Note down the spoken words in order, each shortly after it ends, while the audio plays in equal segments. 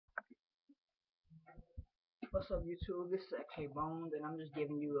What's up, YouTube? This is xray Bones, and I'm just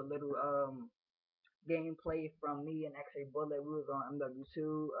giving you a little gameplay from me and xray Bullet. We was on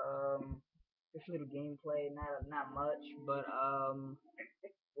mw2. Just a little gameplay, not much, but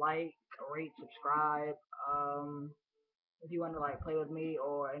like, rate, subscribe. If you want to like play with me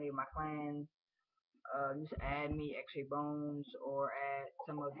or any of my clans, just add me xray Bones or add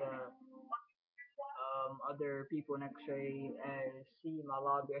some of the other people in xray as see my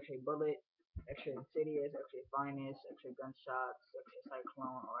lobby xray Bullet. Xray Insidious, xray Finest, xray Gunshots, xray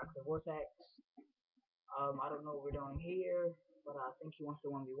Cyclone, or xray Vortex. I don't know what we're doing here, but I think he wants to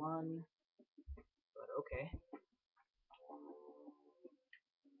 1v1. But okay.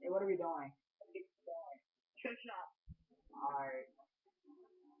 Hey, what are we doing? Trickshot. Alright.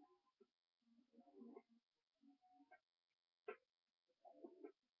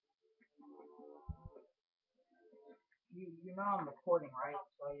 You know I'm recording, right?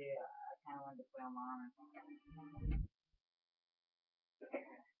 So yeah, I kind of wanted to play online.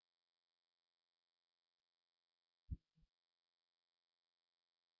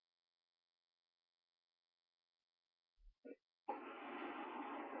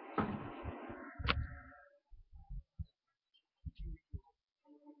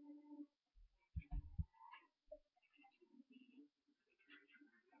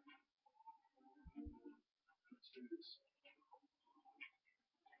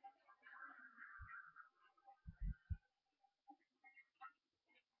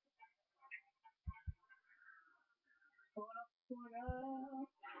 What up?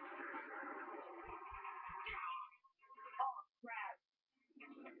 Oh, crap.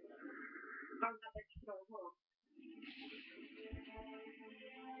 I'm not that slow, huh?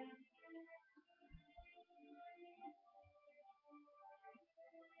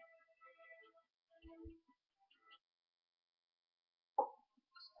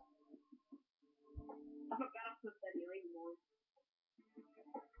 I forgot to put that earring on.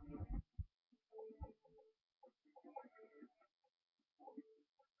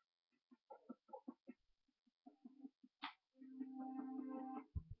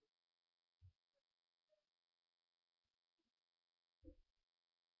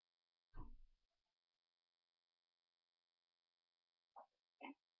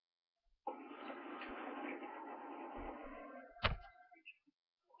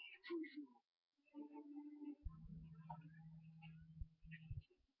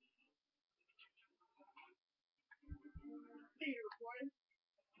 Are you recording?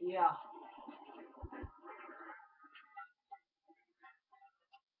 Yeah.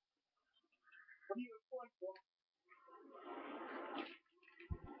 What are you recording for?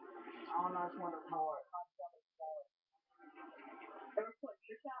 I don't know, I just want to record. I record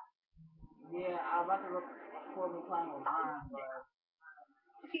Trickshot. Yeah, I'm about to record me playing online, but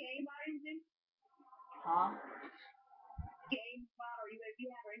See anybody anything? huh? Game spot or UAV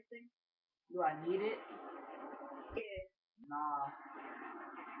have or anything? Do I need it? Yeah. Nah.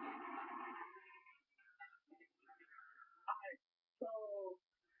 Alright, so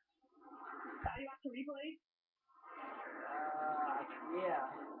are you watch the replay?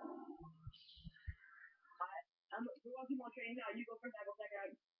 Yeah. We're gonna keep on training now. You go first, I go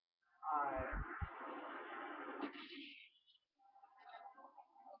second. Alright.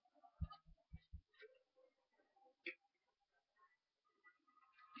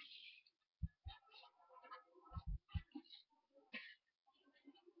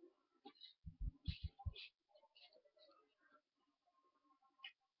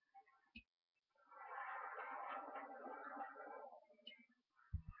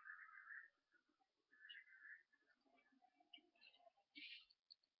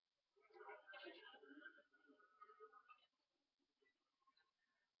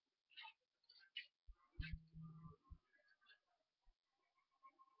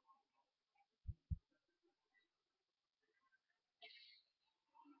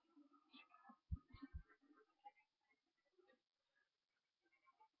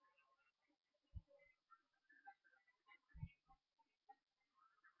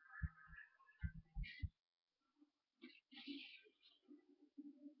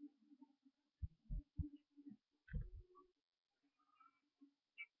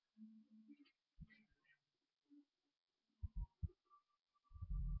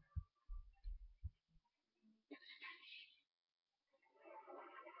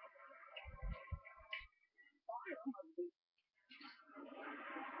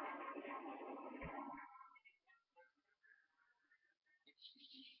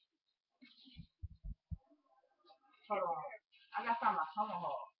 Hold on. I gotta find my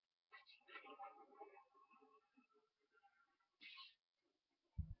tomahawk.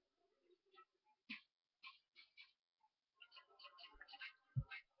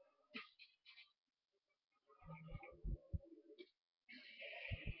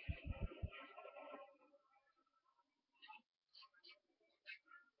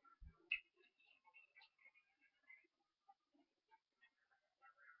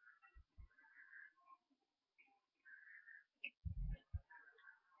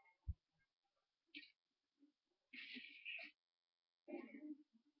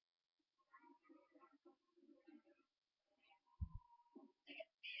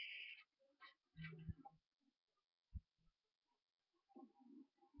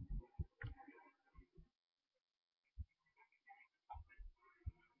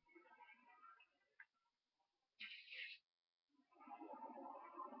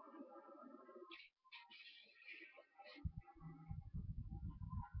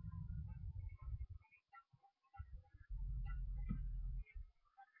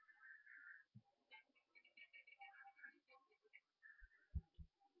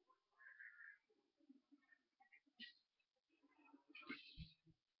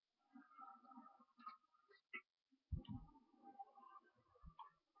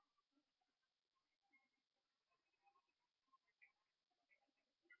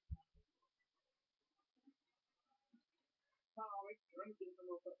 Alright.